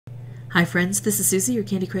Hi friends, this is Suzy, your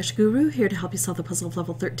Candy Crush Guru, here to help you solve the puzzle of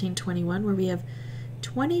level 1321, where we have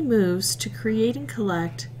 20 moves to create and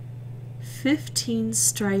collect 15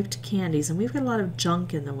 striped candies, and we've got a lot of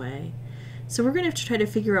junk in the way. So we're going to have to try to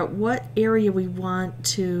figure out what area we want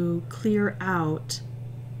to clear out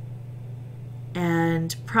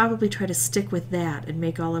and probably try to stick with that and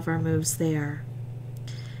make all of our moves there.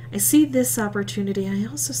 I see this opportunity, and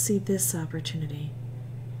I also see this opportunity.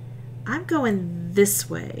 I'm going this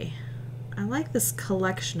way. I like this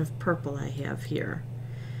collection of purple I have here.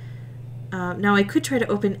 Now I could try to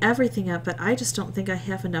open everything up, but I just don't think I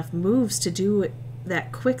have enough moves to do it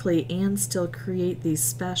that quickly and still create these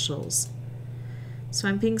specials. So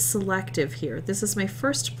I'm being selective here. This is my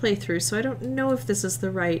first playthrough, so I don't know if this is the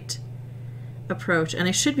right approach. And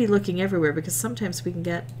I should be looking everywhere because sometimes we can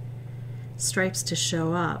get stripes to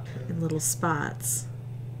show up in little spots.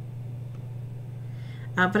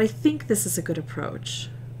 But I think this is a good approach.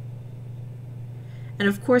 And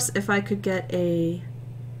of course, if I could get a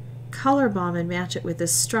color bomb and match it with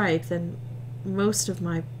this stripe, then most of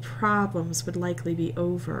my problems would likely be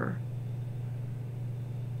over.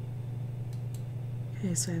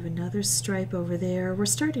 Okay, so I have another stripe over there. We're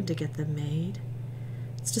starting to get them made.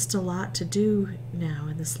 It's just a lot to do now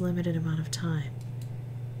in this limited amount of time.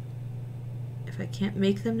 If I can't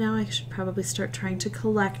make them now, I should probably start trying to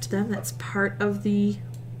collect them. That's part of the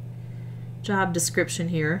job description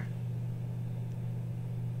here.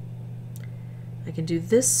 I can do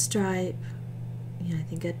this stripe. Yeah, I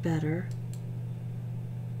think I'd better.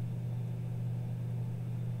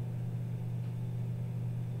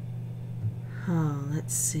 Oh,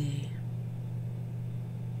 let's see.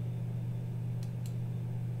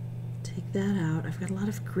 Take that out. I've got a lot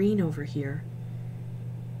of green over here.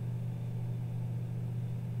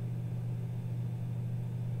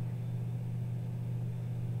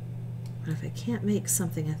 But if I can't make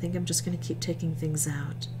something, I think I'm just going to keep taking things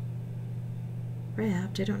out.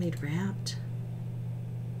 Wrapped? I don't need wrapped.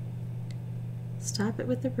 Stop it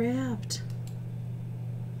with the wrapped.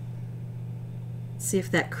 See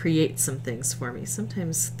if that creates some things for me.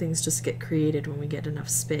 Sometimes things just get created when we get enough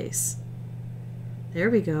space. There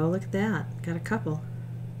we go. Look at that. Got a couple.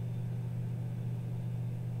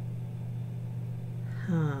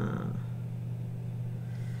 Huh.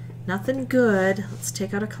 Nothing good. Let's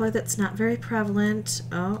take out a color that's not very prevalent.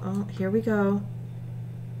 Oh, here we go.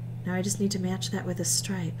 Now I just need to match that with a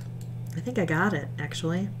stripe. I think I got it,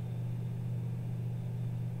 actually.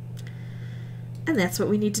 And that's what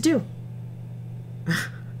we need to do.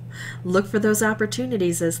 Look for those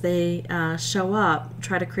opportunities as they show up.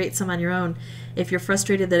 Try to create some on your own. If you're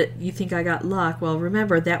frustrated that you think I got luck, well,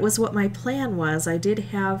 remember, that was what my plan was. I did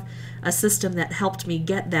have a system that helped me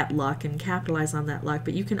get that luck and capitalize on that luck,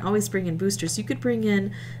 but you can always bring in boosters. You could bring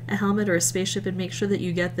in a helmet or a spaceship and make sure that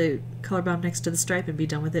you get the color bomb next to the stripe and be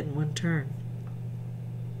done with it in one turn.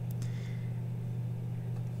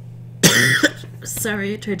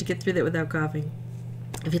 Sorry, I tried to get through that without coughing.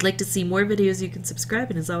 If you'd like to see more videos, you can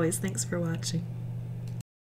subscribe, and as always, thanks for watching.